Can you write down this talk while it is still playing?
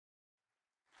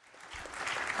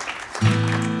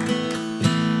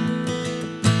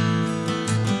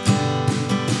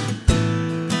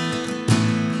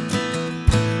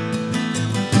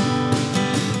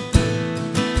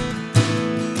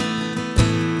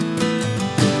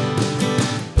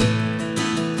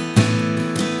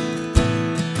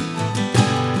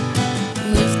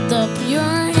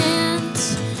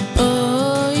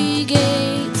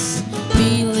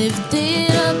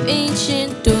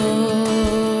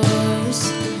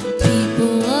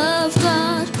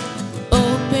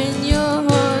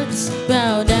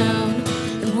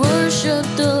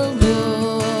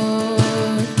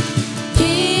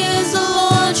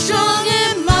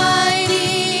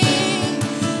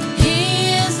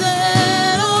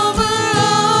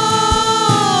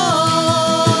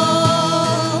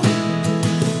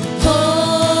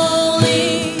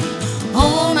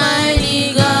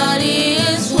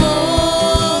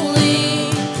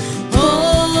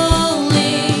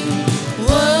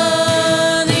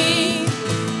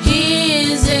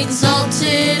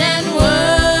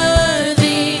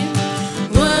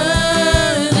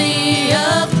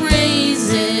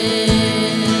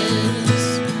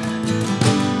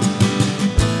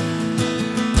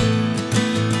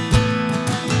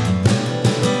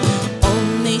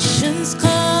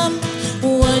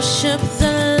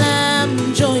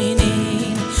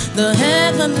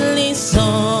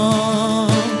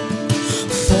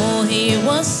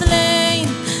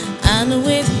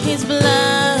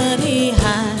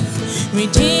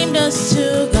us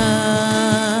to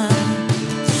God.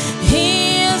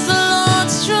 He is the Lord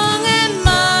strong and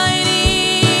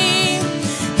mighty.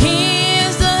 He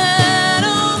is the head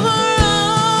over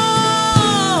all.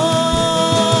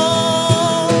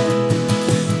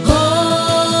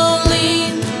 Holy,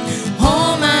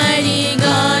 Almighty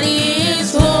God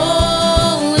is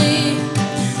holy,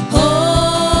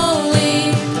 holy,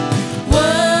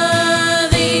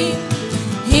 worthy.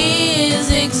 He is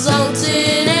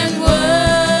exalted and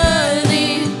worthy,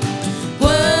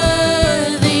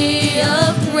 worthy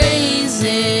of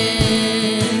praises.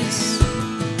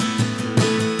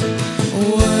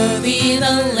 Worthy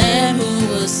the Lamb who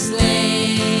was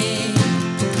slain,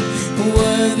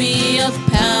 worthy of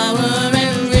power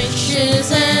and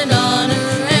riches and honor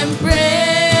and praise.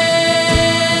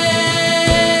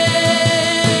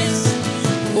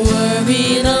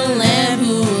 Worthy the Lamb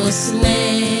who was slain.